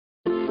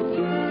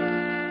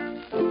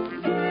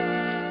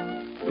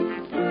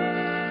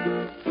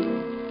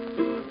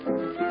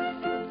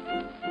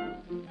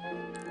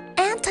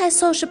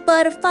Antisocial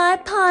Butterfly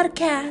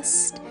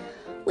Podcast.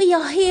 We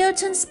are here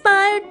to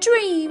inspire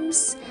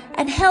dreams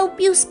and help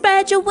you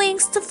spread your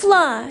wings to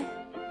fly.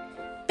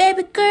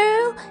 Baby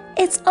girl,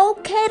 it's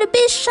okay to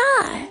be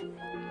shy.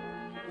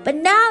 But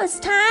now it's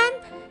time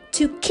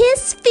to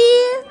kiss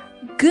fear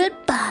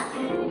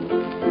goodbye.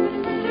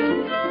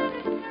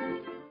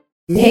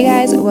 Hey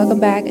guys, welcome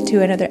back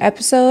to another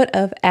episode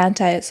of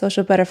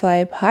Antisocial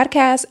Butterfly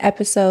Podcast,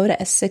 episode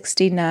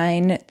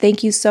 69.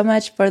 Thank you so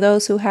much for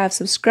those who have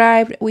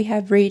subscribed. We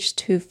have reached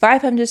to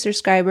 500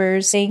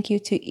 subscribers. Thank you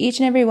to each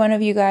and every one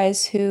of you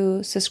guys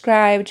who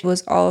subscribed. It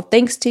was all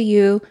thanks to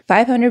you.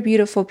 500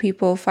 beautiful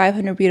people,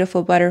 500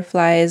 beautiful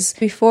butterflies.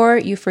 Before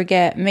you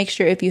forget, make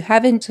sure if you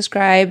haven't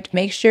subscribed,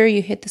 make sure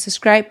you hit the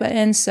subscribe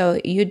button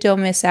so you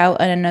don't miss out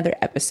on another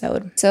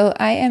episode. So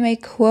I am a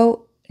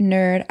quote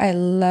nerd. I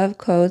love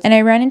quotes, and I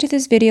ran into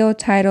this video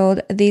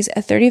titled these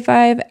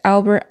 35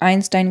 Albert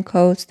Einstein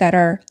quotes that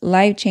are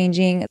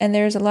life-changing, and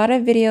there's a lot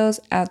of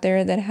videos out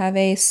there that have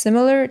a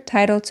similar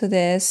title to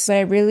this, but I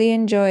really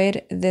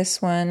enjoyed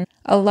this one.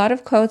 A lot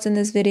of quotes in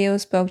this video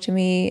spoke to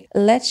me.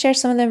 Let's share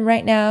some of them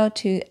right now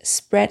to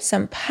spread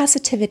some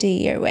positivity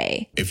your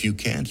way. If you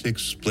can't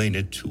explain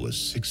it to a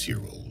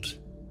 6-year-old,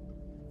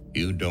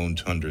 you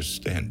don't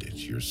understand it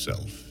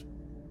yourself.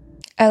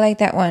 I like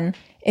that one.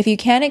 If you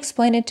can't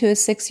explain it to a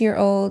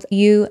 6-year-old,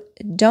 you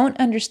don't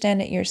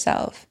understand it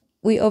yourself.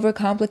 We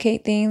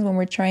overcomplicate things when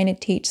we're trying to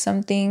teach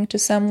something to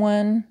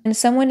someone. When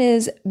someone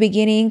is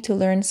beginning to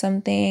learn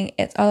something,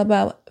 it's all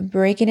about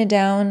breaking it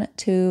down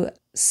to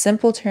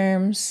simple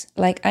terms.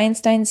 Like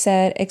Einstein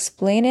said,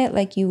 explain it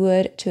like you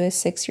would to a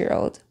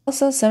 6-year-old.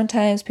 Also,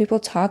 sometimes people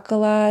talk a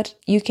lot.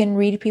 You can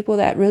read people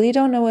that really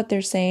don't know what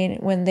they're saying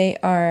when they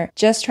are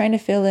just trying to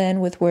fill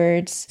in with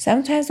words.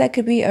 Sometimes that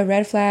could be a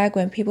red flag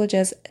when people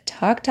just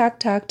talk.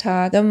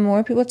 The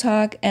more people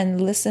talk and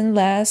listen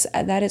less,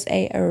 that is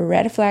a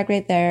red flag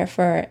right there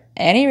for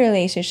any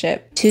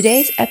relationship.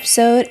 Today's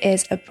episode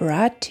is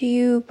brought to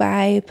you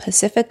by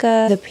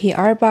Pacifica. The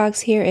PR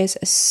box here is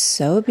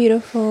so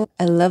beautiful.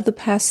 I love the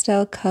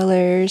pastel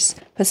colors.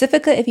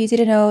 Pacifica, if you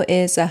didn't know,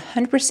 is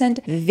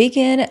 100%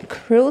 vegan,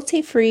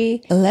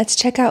 cruelty-free. Let's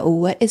check out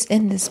what is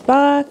in this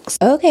box.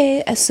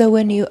 Okay, so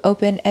when you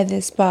open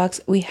this box,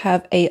 we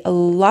have a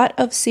lot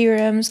of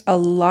serums, a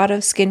lot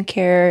of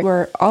skincare.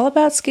 We're all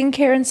about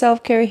skincare and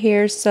self-care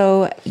here,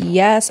 so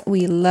yes,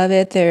 we love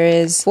it. There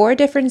is 4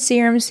 different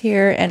serums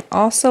here, and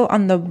also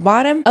on the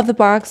bottom of the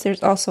box,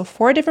 there's also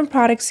 4 different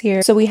products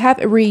here. So we have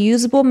a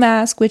reusable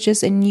mask, which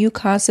is a new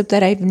concept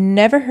that I've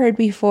never heard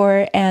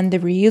before, and the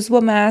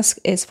reusable mask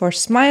is for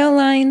smile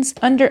lines,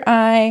 under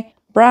eye,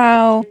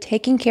 brow,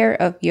 taking care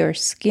of your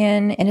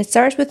skin. And it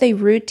starts with a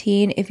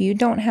routine. If you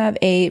don't have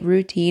a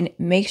routine,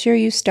 make sure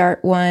you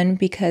start one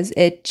because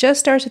it just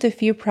starts with a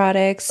few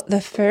products.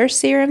 The first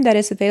serum that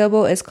is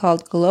available is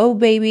called Glow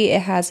Baby.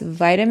 It has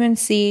vitamin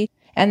C.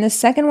 And the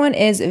second one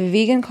is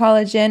Vegan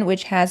Collagen,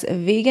 which has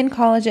vegan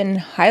collagen and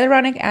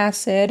hyaluronic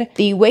acid.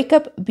 The Wake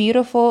Up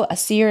Beautiful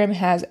serum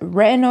has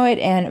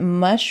retinoid and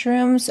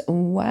mushrooms.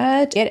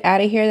 What? Get out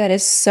of here. That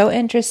is so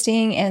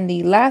interesting. And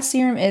the last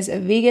serum is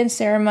Vegan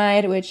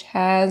Ceramide, which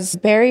has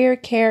Barrier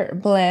Care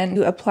Blend.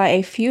 You apply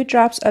a few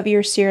drops of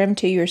your serum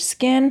to your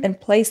skin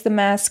and place the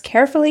mask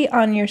carefully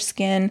on your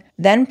skin,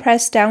 then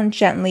press down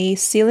gently,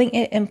 sealing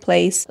it in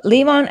place.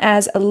 Leave on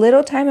as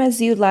little time as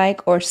you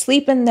like or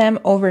sleep in them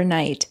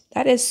overnight.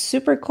 That is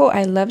super cool.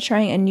 I love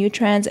trying a new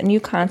trends, a new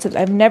concept.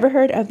 I've never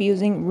heard of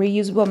using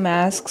reusable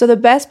masks. So the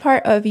best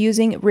part of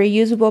using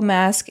reusable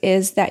mask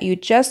is that you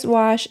just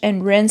wash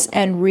and rinse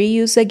and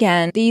reuse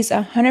again. These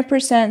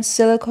 100%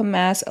 silicone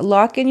masks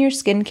lock in your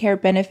skincare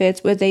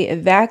benefits with a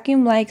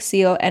vacuum-like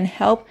seal and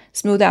help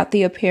smooth out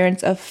the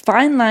appearance of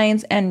fine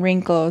lines and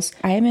wrinkles.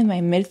 I am in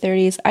my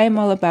mid-30s. I am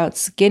all about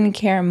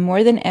skincare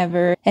more than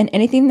ever, and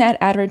anything that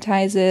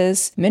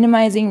advertises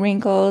minimizing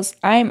wrinkles,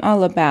 I'm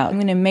all about. I'm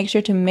going to make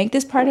sure to make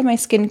this part of my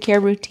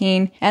skincare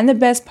routine, and the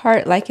best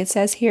part, like it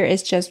says here,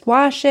 is just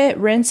wash it,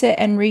 rinse it,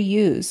 and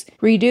reuse.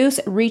 Reduce,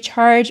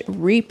 recharge,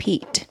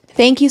 repeat.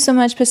 Thank you so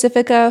much,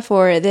 Pacifica,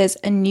 for this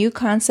new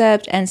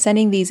concept and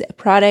sending these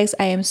products.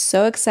 I am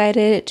so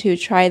excited to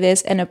try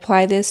this and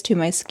apply this to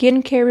my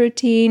skincare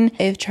routine.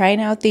 If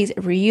trying out these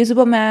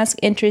reusable masks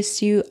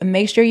interests you,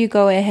 make sure you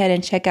go ahead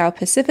and check out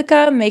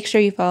Pacifica. Make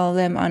sure you follow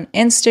them on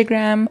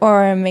Instagram,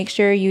 or make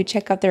sure you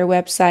check out their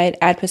website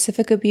at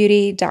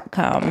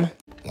pacificabeauty.com.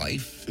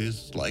 Life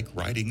is like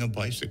riding a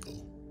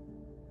bicycle.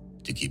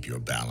 To keep your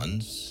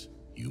balance,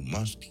 you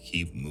must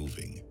keep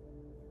moving.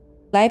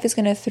 Life is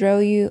going to throw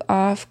you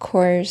off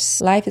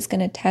course. Life is going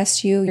to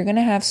test you. You're going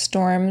to have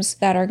storms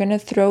that are going to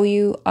throw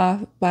you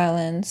off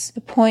balance.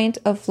 The point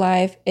of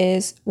life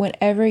is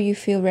whenever you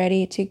feel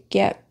ready to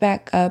get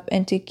back up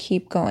and to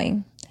keep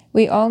going.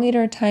 We all need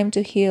our time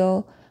to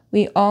heal.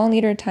 We all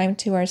need our time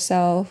to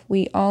ourselves.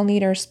 We all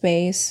need our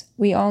space.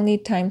 We all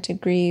need time to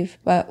grieve,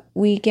 but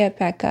we get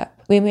back up.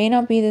 We may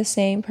not be the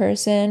same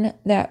person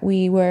that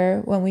we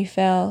were when we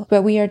fell,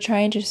 but we are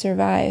trying to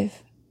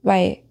survive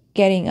by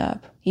getting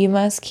up. You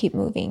must keep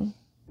moving.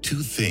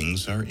 2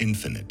 things are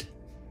infinite: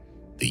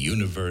 the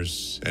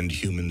universe and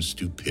human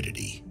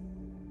stupidity.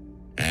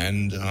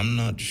 And I'm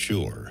not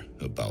sure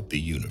about the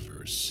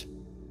universe.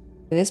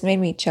 This made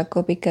me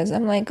chuckle because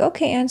I'm like,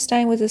 okay,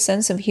 Einstein with a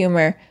sense of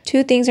humor.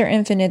 Two things are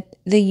infinite,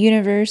 the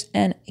universe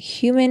and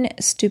human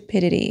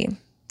stupidity.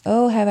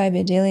 Oh, have I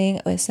been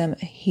dealing with some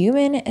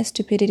human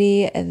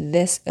stupidity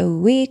this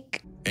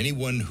week?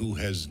 Anyone who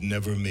has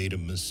never made a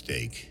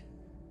mistake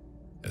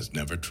has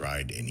never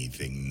tried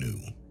anything new.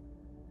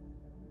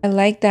 I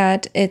like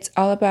that. It's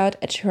all about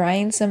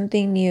trying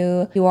something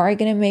new. You are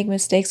going to make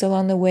mistakes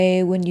along the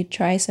way when you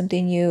try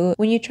something new.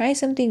 When you try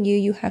something new,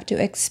 you have to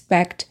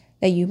expect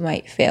that you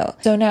might fail.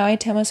 So now I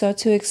tell myself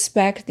to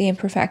expect the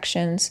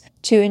imperfections,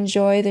 to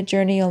enjoy the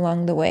journey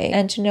along the way,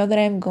 and to know that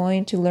I'm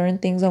going to learn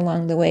things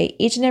along the way.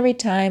 Each and every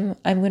time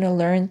I'm going to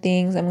learn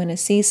things, I'm going to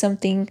see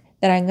something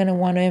that I'm going to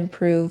want to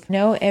improve.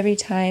 Know every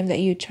time that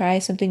you try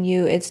something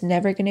new, it's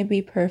never going to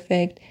be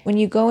perfect. When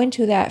you go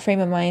into that frame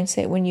of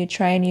mindset, when you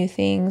try new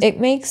things, it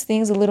makes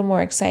things a little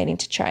more exciting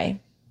to try.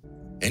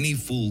 Any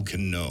fool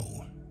can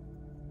know.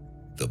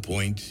 The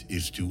point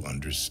is to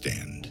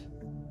understand.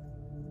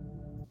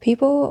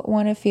 People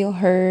want to feel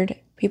heard.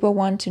 People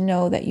want to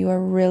know that you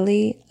are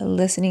really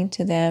listening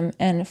to them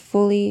and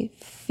fully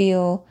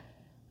feel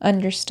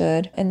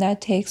understood. And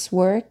that takes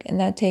work and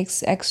that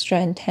takes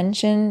extra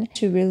intention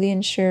to really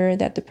ensure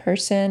that the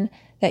person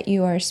that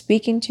you are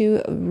speaking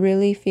to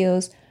really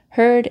feels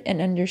heard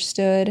and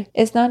understood.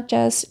 It's not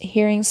just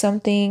hearing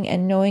something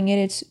and knowing it,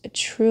 it's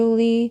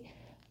truly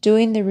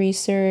doing the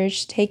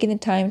research, taking the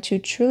time to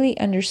truly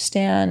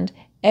understand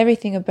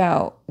everything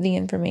about the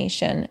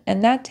information.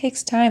 And that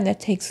takes time, that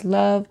takes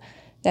love,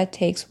 that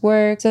takes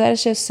work. So that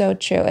is just so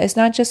true. It's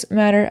not just a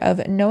matter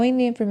of knowing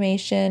the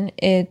information.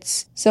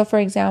 It's, so for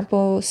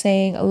example,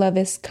 saying love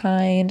is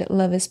kind,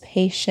 love is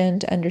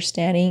patient,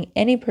 understanding.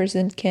 Any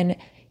person can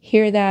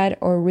hear that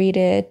or read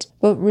it,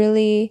 but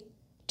really,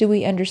 do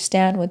we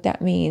understand what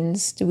that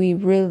means? Do we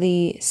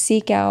really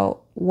seek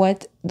out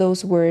what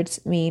those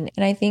words mean?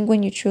 And I think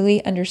when you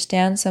truly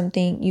understand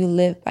something, you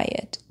live by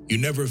it. You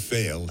never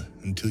fail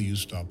until you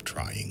stop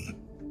trying.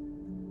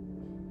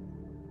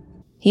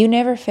 You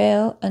never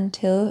fail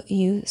until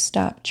you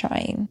stop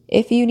trying.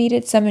 If you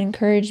needed some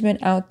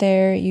encouragement out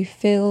there, you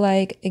feel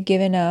like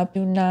giving up,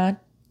 do not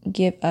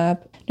give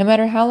up. No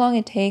matter how long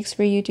it takes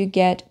for you to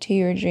get to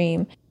your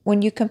dream,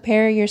 when you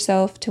compare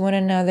yourself to one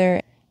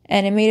another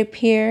and it may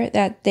appear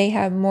that they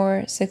have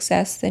more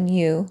success than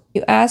you,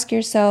 you ask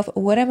yourself,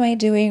 what am I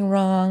doing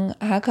wrong?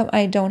 How come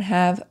I don't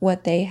have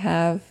what they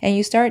have? And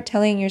you start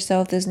telling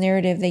yourself this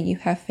narrative that you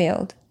have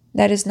failed.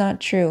 That is not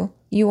true.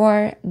 You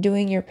are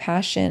doing your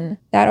passion.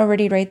 That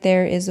already right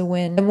there is a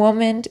win. The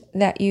moment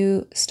that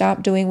you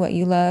stop doing what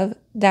you love,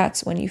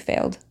 that's when you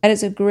failed. That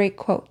is a great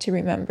quote to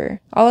remember.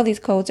 All of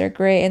these quotes are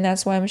great, and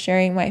that's why I'm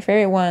sharing my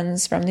favorite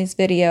ones from this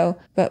video.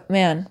 But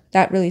man,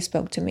 that really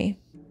spoke to me.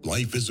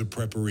 Life is a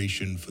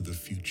preparation for the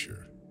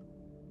future.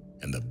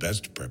 And the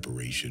best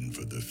preparation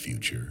for the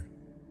future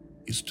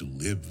is to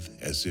live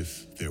as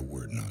if there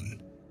were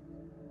none.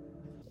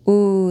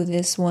 Ooh,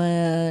 this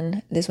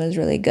one's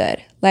really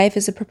good. Life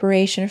is a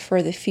preparation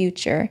for the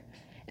future.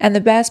 And the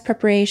best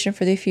preparation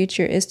for the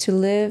future is to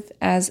live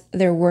as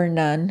there were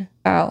none.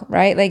 Wow,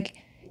 right? Like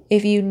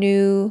if you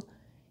knew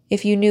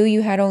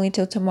you had only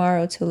till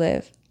tomorrow to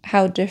live,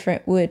 how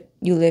different would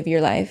you live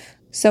your life?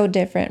 So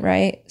different,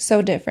 right?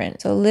 So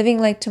different. So living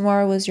like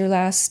tomorrow was your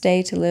last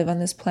day to live on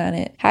this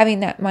planet.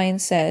 Having that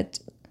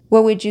mindset.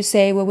 What would you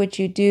say? What would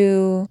you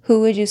do?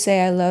 Who would you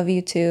say I love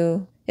you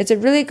to? It's a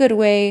really good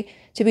way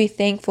to be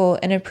thankful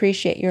and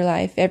appreciate your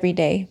life every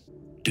day.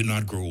 Do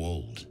not grow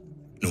old,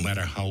 no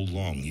matter how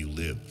long you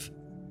live.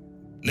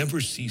 Never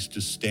cease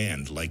to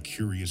stand like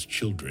curious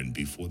children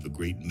before the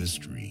great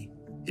mystery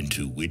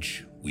into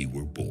which we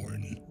were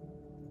born.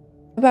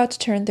 About to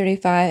turn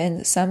 35,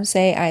 and some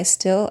say I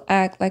still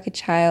act like a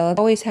child.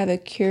 Always have a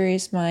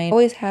curious mind.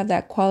 Always have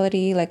that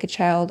quality like a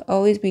child.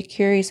 Always be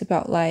curious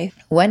about life.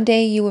 One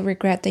day you will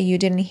regret that you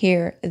didn't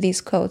hear these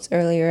quotes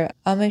earlier.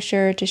 I'll make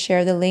sure to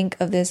share the link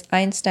of this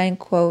Einstein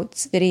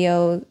quotes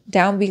video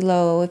down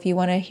below if you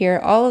want to hear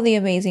all of the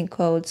amazing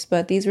quotes.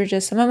 But these were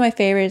just some of my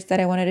favorites that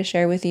I wanted to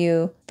share with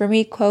you. For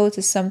me, quotes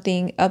is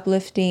something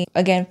uplifting.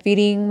 Again,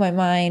 feeding my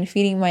mind,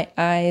 feeding my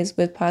eyes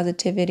with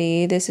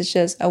positivity. This is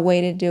just a way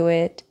to do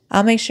it.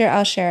 I'll make sure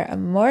I'll share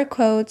more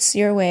quotes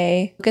your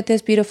way. Look at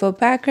this beautiful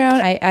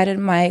background. I added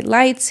my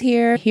lights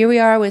here. Here we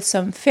are with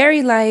some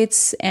fairy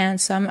lights and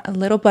some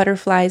little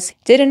butterflies.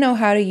 Didn't know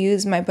how to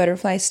use my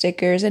butterfly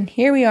stickers, and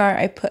here we are.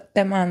 I put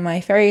them on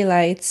my fairy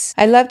lights.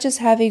 I love just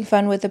having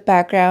fun with the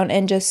background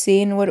and just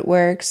seeing what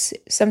works.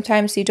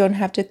 Sometimes you don't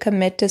have to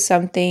commit to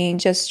something.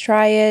 Just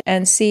try it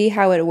and see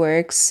how it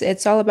works.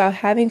 It's all about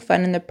having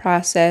fun in the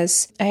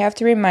process. I have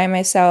to remind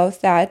myself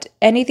that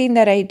anything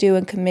that I do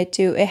and commit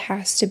to, it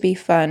has to be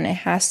fun. fun. It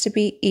has to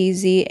be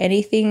easy.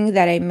 Anything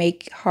that I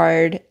make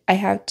hard, I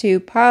have to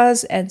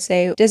pause and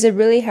say, does it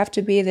really have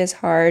to be this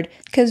hard?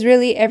 Because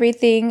really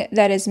everything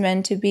that is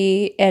meant to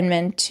be and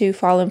meant to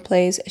fall in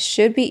place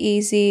should be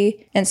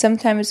easy. And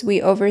sometimes we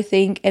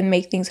overthink and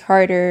make things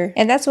harder.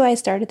 And that's why I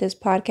started this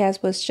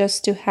podcast, was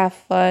just to have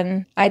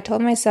fun. I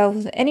told myself,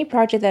 with any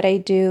project that I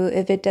do,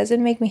 if it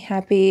doesn't make me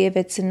happy, if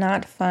it's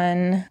not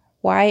fun,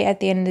 why at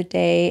the end of the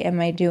day am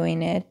I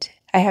doing it?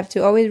 I have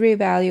to always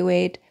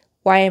reevaluate,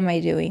 why am I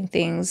doing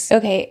things?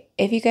 Okay,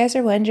 if you guys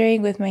are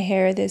wondering, with my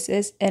hair, this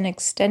is an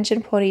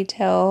extension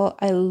ponytail.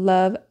 I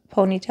love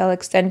ponytail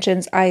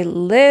extensions. I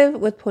live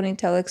with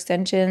ponytail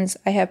extensions.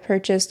 I have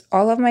purchased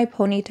all of my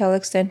ponytail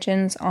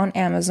extensions on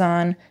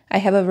Amazon. I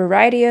have a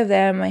variety of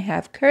them. I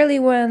have curly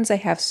ones, I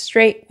have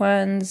straight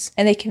ones,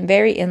 and they can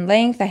vary in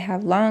length. I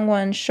have long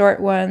ones, short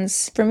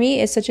ones. For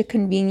me, it's such a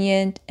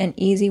convenient and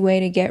easy way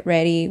to get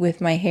ready with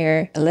my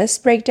hair. Let's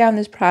break down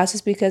this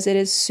process because it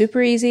is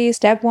super easy.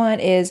 Step 1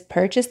 is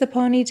purchase the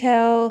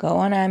ponytail. Go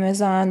on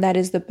Amazon. That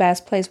is the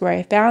best place where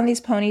I found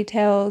these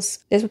ponytails.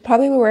 This will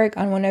probably work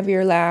on one of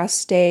your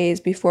last days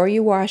before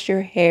you wash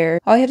your hair.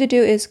 All you have to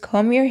do is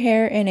comb your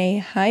hair in a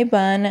high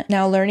bun.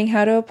 Now, learning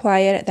how to apply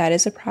it, that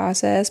is a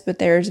process, but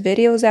there's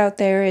videos out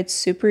there. It's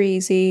super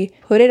easy.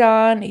 Put it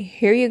on.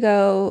 Here you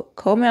go.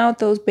 Comb out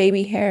those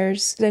baby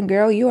hairs. Then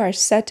girl, you are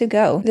set to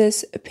go.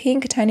 This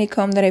pink tiny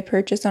comb that I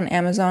purchased on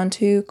Amazon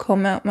to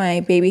comb out my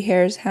baby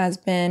hairs has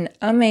been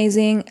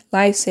amazing.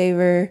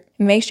 Lifesaver.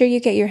 Make sure you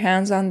get your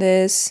hands on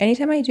this.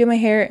 Anytime I do my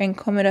hair and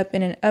comb it up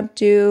in an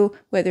updo,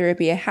 whether it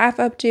be a half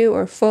updo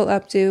or full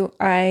updo,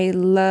 I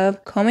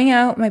love combing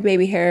out my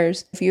baby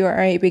hairs. If you are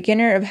a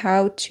beginner of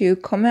how to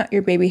comb out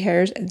your baby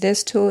hairs,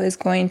 this tool is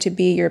going to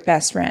be your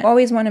best friend.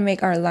 Always want to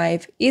make our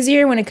life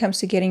easier when it comes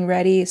to getting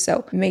ready,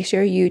 so make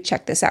sure you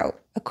check this out.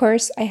 Of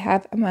course, I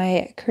have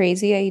my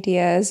crazy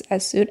ideas.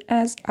 As soon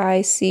as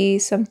I see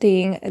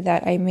something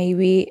that I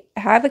maybe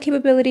have a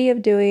capability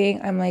of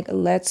doing, I'm like,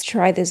 let's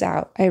try this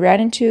out. I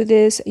ran into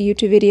this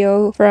YouTube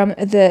video from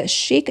the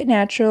Chic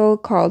Natural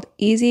called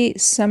Easy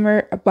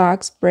Summer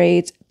Box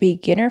Braids,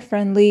 beginner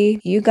friendly.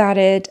 You got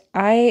it.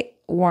 I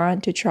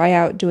want to try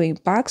out doing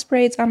box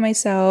braids on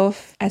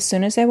myself. As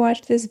soon as I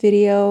watched this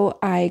video,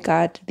 I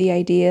got the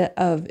idea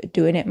of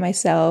doing it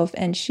myself,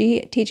 and she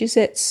teaches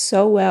it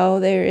so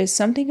well. There is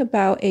something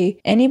about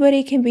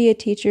anybody can be a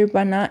teacher,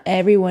 but not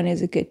everyone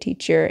is a good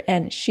teacher,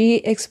 and she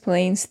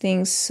explains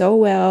things so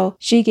well.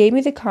 She gave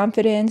me the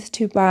confidence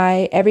to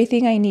buy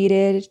everything I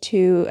needed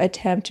to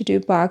attempt to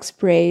do box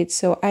braids,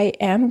 so I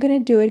am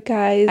gonna do it,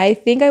 guys. I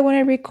think I want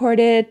to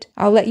record it.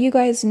 I'll let you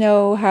guys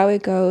know how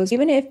it goes.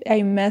 Even if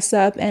I mess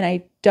up and I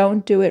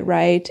don't do it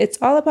right, it's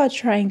all about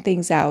trying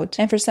things out.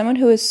 And for someone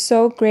who is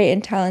so great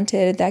and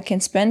talented that can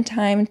spend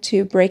time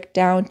to break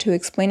down, to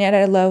explain it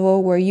at a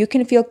level where you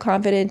can feel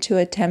confident to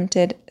attempt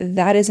it,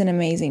 that is an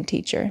amazing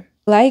teacher.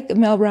 Like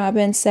Mel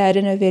Robbins said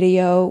in a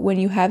video, when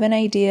you have an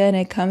idea and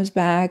it comes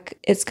back,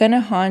 it's gonna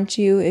haunt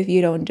you if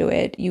you don't do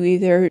it. You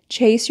either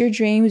chase your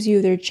dreams, you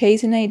either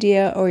chase an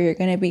idea, or you're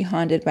gonna be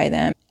haunted by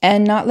them.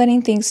 And not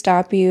letting things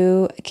stop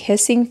you,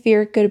 kissing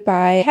fear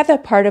goodbye. I have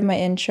that part of my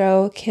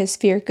intro, kiss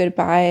fear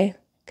goodbye,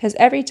 because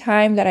every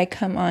time that I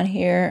come on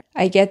here,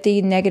 I get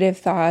the negative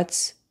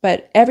thoughts.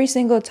 But every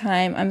single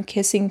time I'm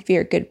kissing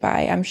fear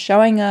goodbye. I'm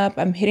showing up,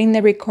 I'm hitting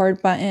the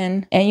record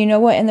button. And you know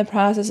what? In the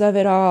process of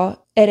it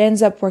all, it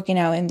ends up working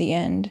out in the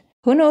end.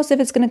 Who knows if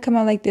it's going to come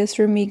out like this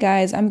for me,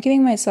 guys. I'm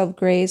giving myself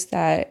grace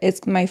that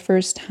it's my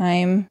first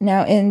time.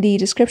 Now, in the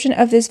description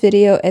of this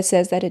video, it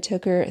says that it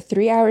took her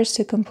 3 hours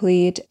to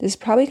complete. This is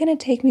probably going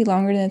to take me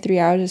longer than 3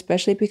 hours,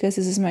 especially because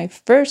this is my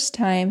first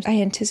time.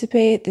 I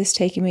anticipate this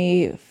taking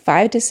me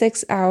 5 to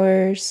 6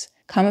 hours.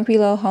 Comment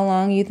below how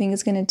long you think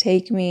it's going to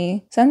take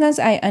me. Sometimes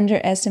I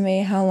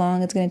underestimate how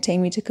long it's going to take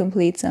me to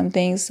complete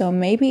something, so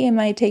maybe it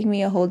might take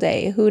me a whole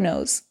day. Who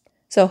knows?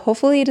 So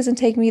hopefully it doesn't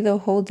take me the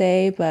whole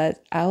day,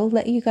 but I'll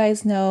let you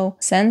guys know.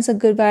 Send some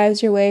good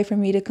vibes your way for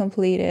me to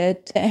complete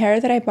it. The hair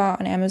that I bought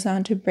on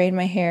Amazon to braid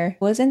my hair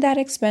wasn't that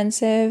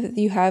expensive.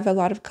 You have a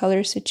lot of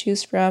colors to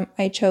choose from.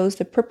 I chose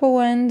the purple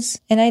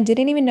ones, and I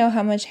didn't even know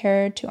how much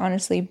hair to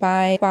honestly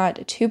buy. I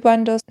bought 2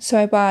 bundles, so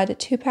I bought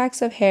 2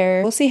 packs of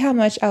hair. We'll see how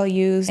much I'll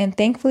use, and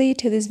thankfully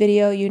to this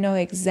video, you know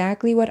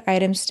exactly what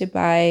items to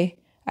buy.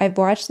 I've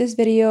watched this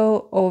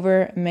video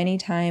over many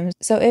times.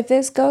 So if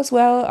this goes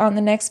well, on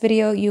the next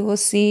video, you will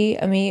see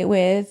me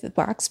with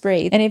box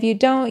braids. And if you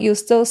don't, you'll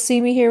still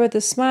see me here with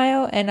a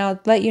smile, and I'll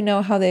let you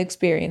know how the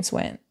experience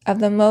went. Of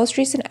the most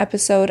recent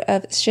episode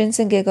of Shins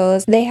and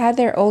Giggles, they had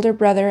their older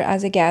brother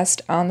as a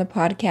guest on the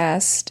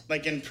podcast.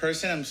 Like in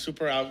person, I'm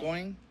super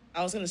outgoing.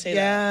 I was going to say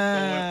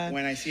that. But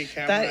when I see a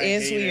camera, that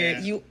is weird.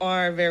 It. You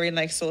are very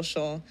like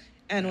social.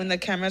 And when the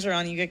cameras are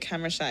on, you get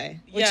camera shy,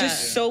 which is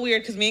so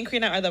weird because me and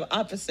Karina are the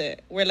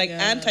opposite. We're like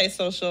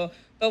anti-social,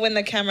 but when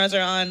the cameras are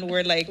on,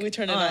 we're like, we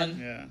turn it on.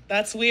 Yeah.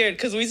 That's weird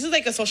because we just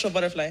like a social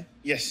butterfly.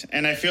 Yes,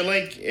 and I feel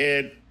like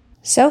it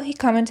So he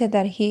commented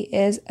that he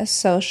is a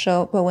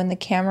social, but when the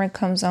camera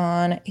comes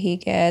on, he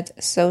gets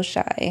so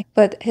shy.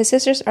 But his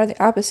sisters are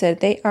the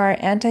opposite. They are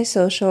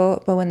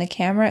antisocial, but when the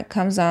camera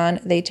comes on,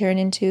 they turn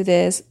into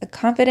this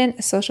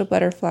confident social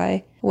butterfly.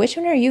 Which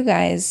one are you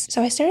guys?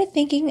 So I started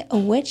thinking,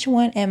 which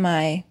one am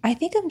I? I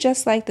think I'm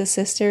just like the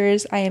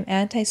sisters. I am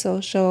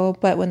antisocial,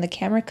 but when the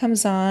camera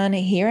comes on,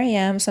 here I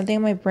am. Something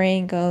in my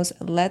brain goes,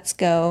 let's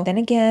go. Then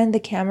again, the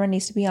camera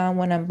needs to be on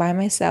when I'm by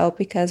myself,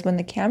 because when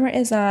the camera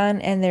is on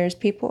and there's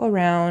people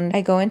around,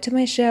 I go into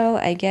my shell,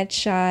 I get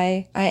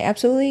shy. I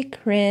absolutely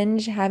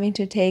cringe having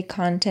to take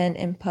content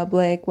in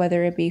public,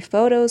 whether it be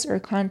photos or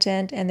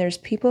content, and there's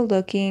people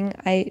looking.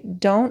 I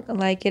don't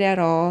like it at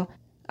all.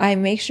 I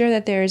make sure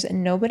that there's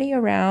nobody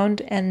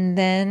around, and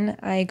then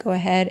I go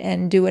ahead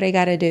and do what I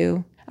gotta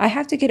do. I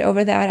have to get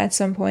over that at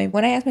some point.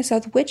 When I ask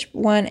myself, which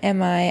one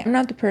am I? I'm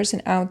not the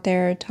person out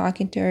there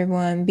talking to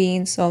everyone,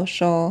 being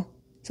social.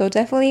 So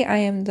definitely I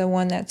am the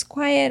one that's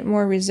quiet,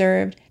 more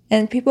reserved.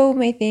 And people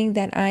may think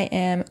that I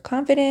am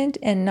confident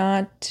and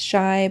not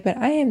shy, but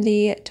I am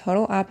the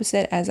total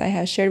opposite, as I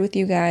have shared with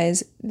you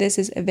guys. This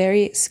is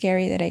very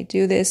scary that I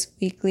do this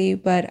weekly,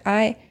 but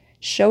I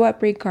show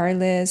up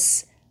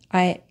regardless.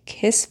 I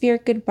kiss fear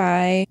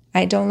goodbye.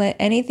 I don't let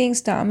anything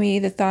stop me.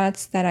 The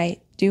thoughts that I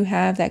do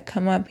have that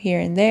come up here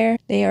and there,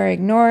 they are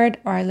ignored,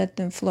 or I let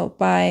them float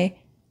by.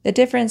 The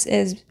difference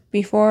is,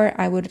 before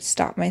I would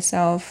stop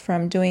myself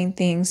from doing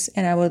things,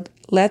 and I would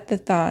let the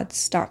thoughts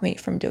stop me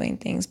from doing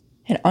things.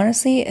 And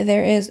honestly,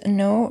 there is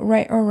no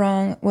right or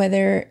wrong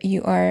whether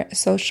you are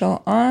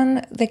social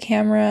on the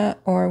camera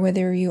or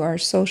whether you are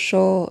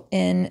social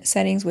in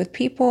settings with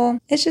people.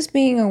 It's just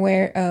being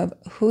aware of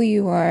who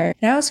you are.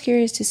 And I was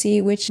curious to see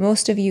which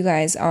most of you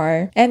guys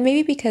are. And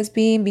maybe because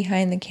being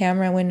behind the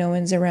camera when no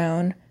one's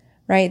around,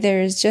 right?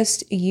 There's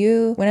just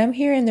you. When I'm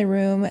here in the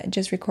room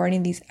just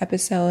recording these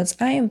episodes,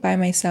 I am by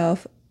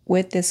myself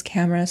with this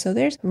camera, so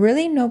there's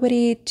really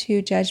nobody to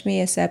judge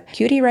me except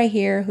Cutie right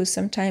here, who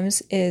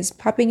sometimes is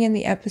popping in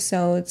the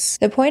episodes.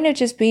 The point of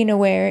just being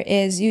aware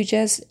is you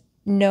just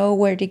know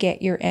where to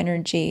get your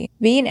energy.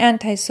 Being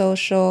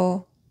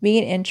antisocial,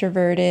 being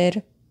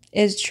introverted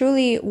is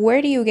truly,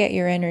 where do you get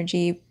your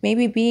energy?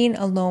 Maybe being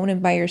alone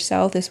and by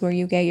yourself is where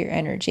you get your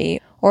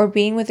energy, or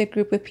being with a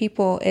group of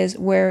people is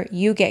where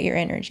you get your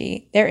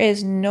energy. There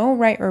is no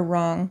right or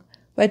wrong,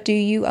 but do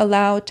you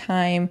allow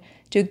time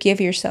to give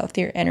yourself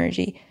your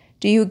energy?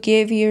 Do you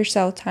give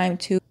yourself time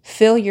to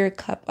fill your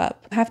cup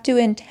up? You have to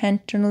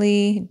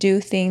intentionally do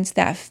things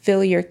that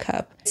fill your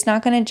cup. It's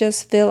not going to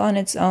just fill on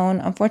its own.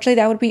 Unfortunately,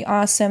 that would be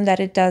awesome that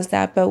it does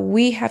that, but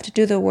we have to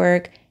do the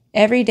work.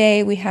 Every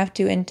day we have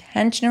to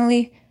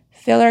intentionally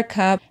fill our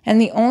cup,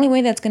 and the only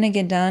way that's going to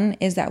get done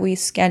is that we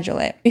schedule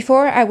it.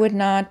 Before, I would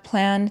not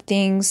plan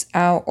things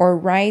out or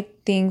write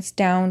things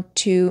down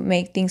to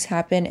make things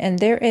happen, and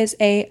there is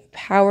a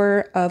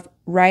power of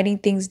writing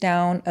things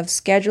down, of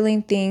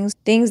scheduling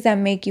things that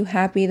make you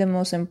happy, the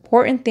most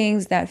important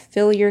things that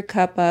fill your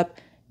cup up.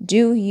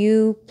 Do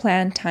you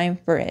plan time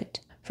for it?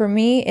 For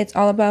me, it's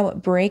all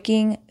about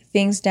breaking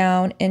things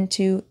down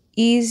into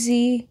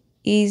easy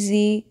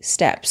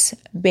steps,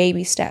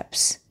 baby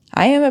steps.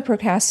 I am a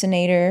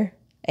procrastinator,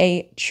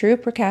 a true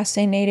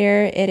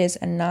procrastinator. It is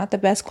not the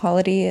best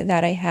quality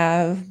that I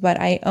have, but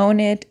I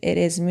own it. It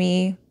is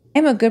me.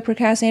 I'm a good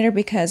procrastinator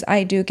because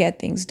I do get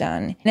things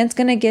done, and it's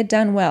going to get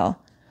done well.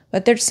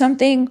 But there's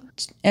something,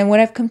 and what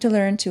I've come to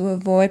learn to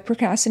avoid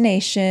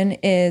procrastination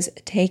is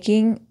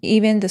taking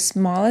even the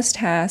smallest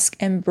task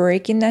and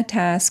breaking that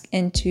task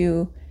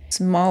into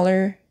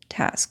smaller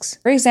tasks.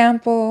 For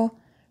example,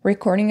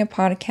 recording a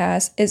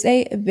podcast is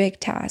a big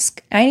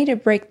task. I need to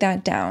break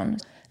that down.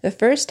 The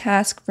first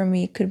task for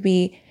me could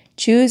be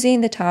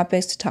choosing the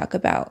topics to talk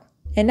about.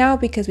 And now,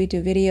 because we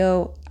do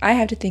video, I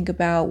have to think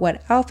about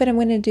what outfit I'm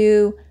going to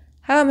do.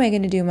 How am I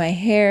going to do my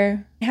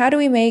hair? How do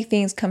we make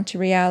things come to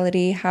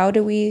reality? How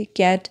do we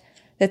get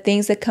the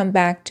things that come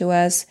back to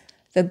us,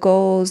 the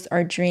goals,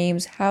 our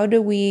dreams? How do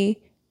we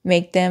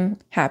make them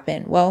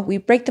happen? Well, we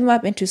break them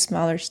up into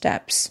smaller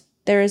steps.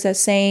 There is a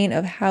saying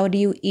of how do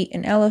you eat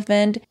an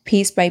elephant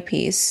piece by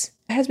piece.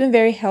 What has been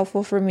very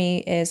helpful for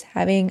me is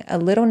having a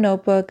little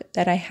notebook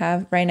that I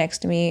have right next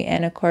to me.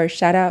 And of course,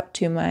 shout out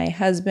to my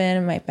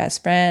husband, my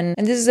best friend.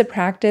 And this is a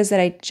practice that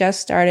I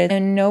just started.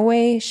 In no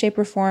way, shape,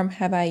 or form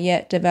have I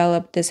yet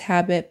developed this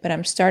habit, but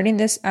I'm starting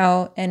this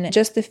out. And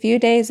just the few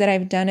days that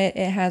I've done it,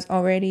 it has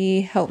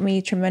already helped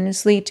me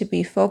tremendously to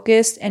be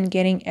focused and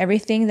getting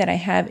everything that I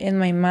have in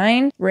my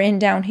mind written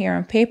down here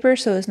on paper.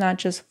 So it's not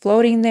just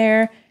floating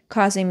there,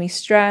 causing me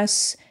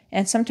stress.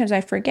 And sometimes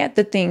I forget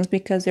the things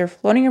because they're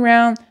floating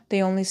around.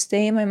 They only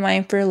stay in my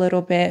mind for a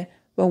little bit.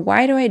 But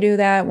why do I do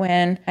that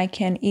when I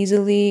can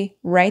easily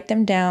write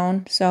them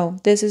down? So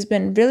this has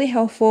been really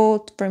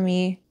helpful for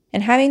me.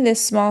 And having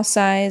this small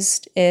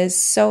sized is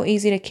so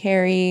easy to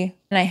carry.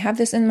 And I have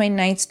this in my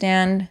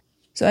nightstand.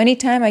 So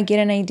anytime I get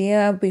an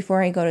idea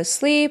before I go to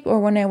sleep or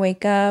when I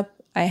wake up,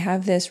 I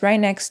have this right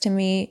next to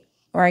me.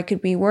 Or I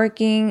could be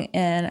working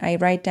and I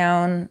write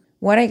down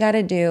what I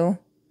gotta do.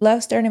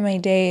 Love starting my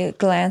day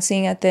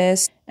glancing at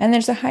this, And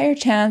there's a higher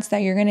chance that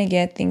you're going to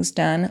get things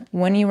done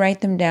when you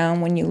write them down.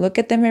 When you look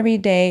at them every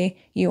day,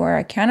 you are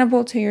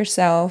accountable to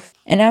yourself.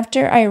 And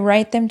after I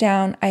write them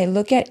down, I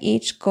look at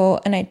each goal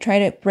and I try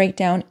to break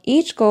down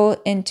each goal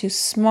into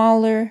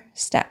smaller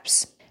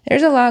steps.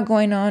 There's a lot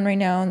going on right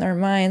now in our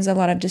minds, a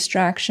lot of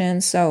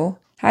distractions. So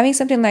having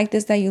something like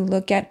this that you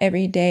look at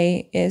every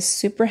day is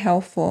super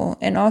helpful.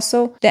 And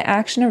also the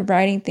action of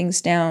writing things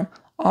down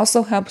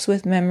also helps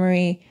with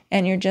memory,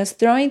 and you're just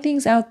throwing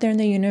things out there in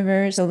the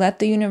universe to let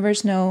the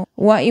universe know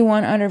what you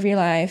want out of your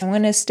life. I'm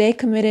going to stay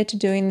committed to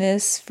doing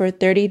this for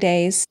 30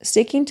 days.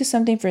 Sticking to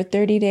something for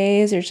 30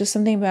 days, there's just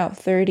something about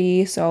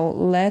 30, so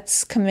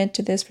let's commit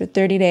to this for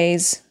 30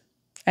 days.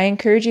 I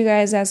encourage you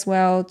guys as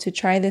well to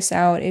try this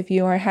out if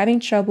you are having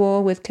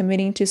trouble with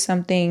committing to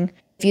something.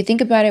 If you think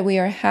about it, we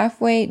are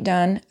halfway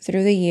done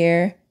through the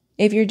year.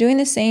 If you're doing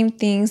the same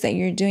things that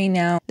you're doing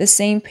now, the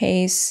same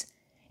pace,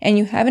 and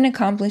you haven't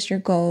accomplished your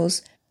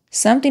goals,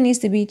 something needs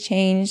to be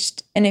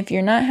changed. And if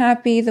you're not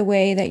happy the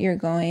way that you're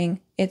going,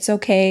 it's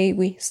okay.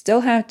 We still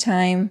have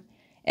time.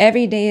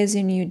 Every day is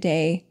a new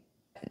day.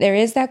 There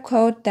is that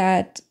quote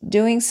that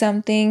doing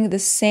something the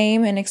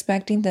same and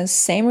expecting the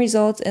same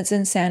results is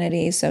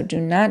insanity. So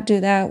do not do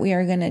that. We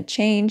are going to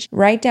change.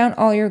 Write down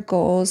all your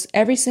goals,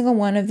 every single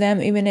one of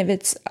them, even if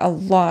it's a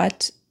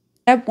lot.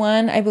 Step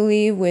one, I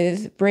believe,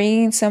 with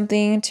bringing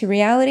something to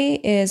reality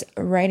is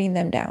writing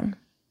them down.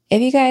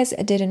 If you guys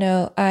didn't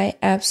know, I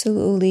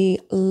absolutely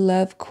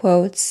love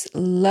quotes.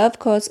 Love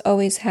quotes,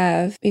 always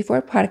have.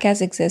 Before podcasts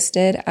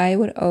existed, I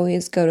would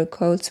always go to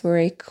quotes for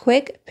a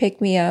quick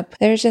pick-me-up.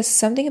 There's just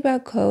something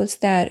about quotes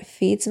that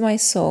feeds my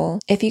soul.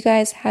 If you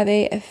guys have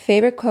a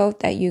favorite quote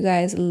that you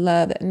guys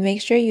love,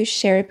 make sure you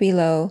share it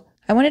below.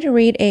 I wanted to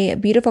read a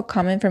beautiful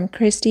comment from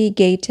Christy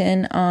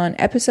Gayton on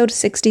episode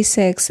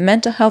 66,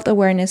 Mental Health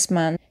Awareness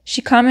Month.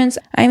 She comments,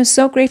 "I am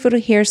so grateful to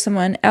hear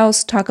someone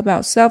else talk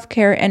about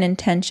self-care and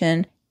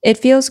intention. It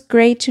feels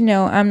great to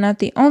know I'm not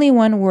the only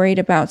one worried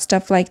about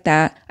stuff like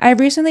that. I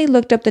recently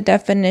looked up the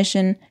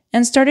definition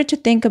and started to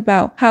think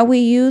about how we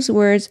use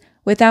words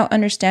without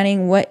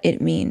understanding what it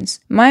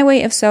means. My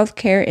way of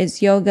self-care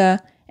is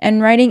yoga and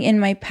writing in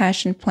my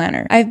passion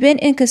planner. I've been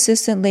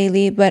inconsistent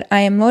lately, but I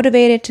am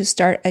motivated to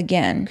start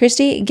again."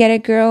 Christy, get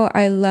it, girl.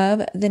 I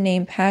love the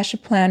name Passion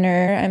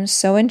Planner. I'm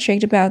so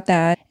intrigued about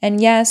that.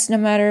 And yes, no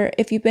matter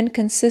if you've been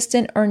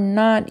consistent or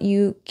not,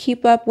 you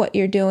keep up what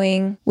you're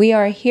doing. We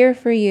are here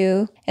for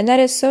you. And that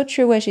is so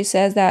true what she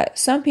says, that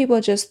some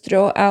people just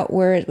throw out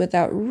words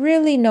without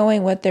really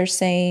knowing what they're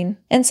saying.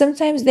 And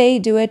sometimes they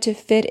do it to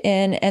fit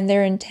in and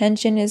their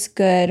intention is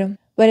good.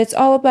 But it's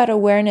all about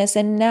awareness,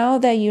 and now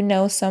that you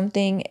know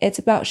something, it's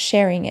about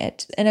sharing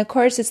it. And of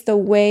course, it's the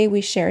way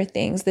we share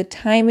things, the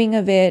timing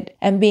of it,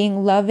 and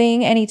being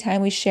loving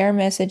anytime we share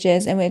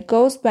messages. And it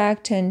goes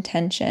back to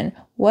intention.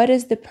 What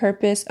is the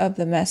purpose of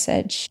the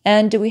message?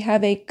 And do we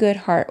have a good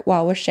heart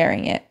while we're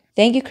sharing it?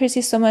 Thank you,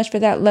 Christy, so much for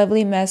that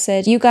lovely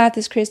message. You got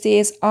this, Christy.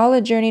 It's all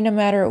a journey no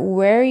matter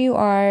where you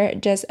are.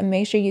 Just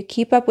make sure you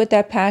keep up with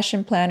that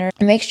passion planner.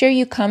 Make sure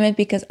you comment,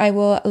 because I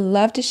will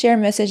love to share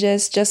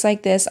messages just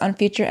like this on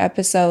future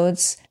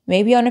episodes.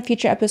 Maybe on a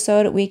future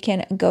episode, we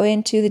can go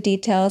into the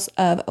details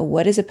of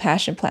what is a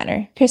passion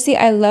planner. Christy,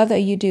 I love that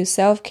you do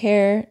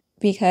self-care,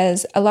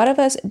 because a lot of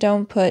us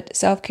don't put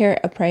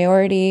self-care a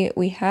priority.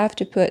 We have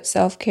to put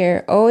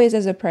self-care always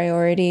as a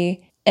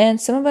priority.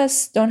 And some of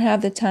us don't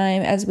have the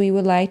time as we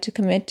would like to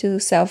commit to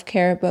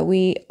self-care, but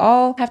we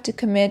all have to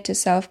commit to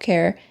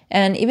self-care.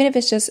 And even if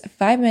it's just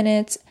 5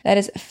 minutes, that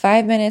is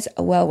 5 minutes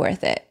well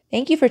worth it.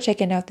 Thank you for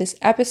checking out this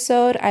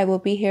episode. I will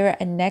be here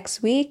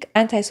next week.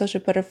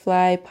 Antisocial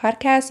Butterfly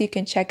Podcast. You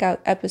can check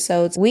out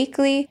episodes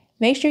weekly.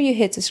 Make sure you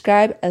hit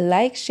subscribe,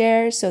 like,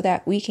 share, so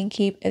that we can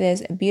keep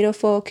this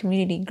beautiful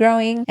community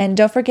growing. And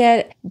don't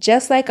forget,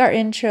 just like our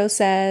intro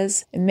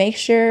says, make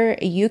sure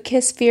you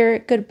kiss fear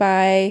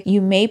goodbye.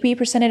 You may be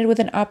presented with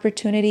an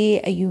opportunity.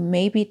 You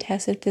may be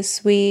tested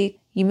this week.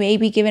 You may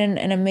be given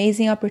an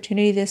amazing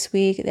opportunity this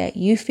week that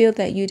you feel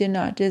that you did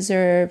not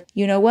deserve.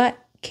 You know what?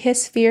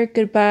 Kiss fear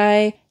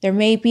goodbye. There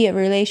may be a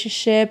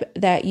relationship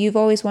that you've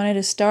always wanted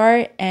to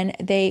start and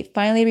they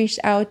finally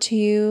reached out to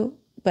you,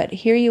 but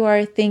here you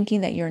are thinking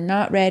that you're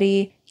not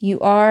ready. You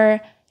are.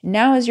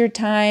 Now is your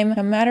time.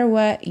 No matter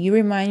what, you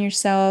remind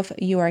yourself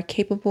you are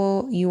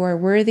capable, you are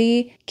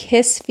worthy.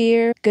 Kiss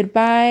fear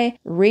goodbye.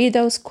 Read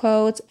those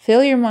quotes.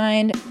 Fill your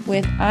mind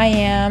with I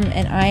am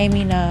and I am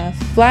enough.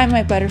 Fly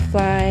my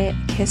butterfly.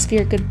 Kiss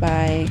fear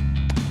goodbye.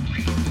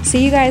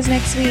 See you guys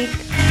next week.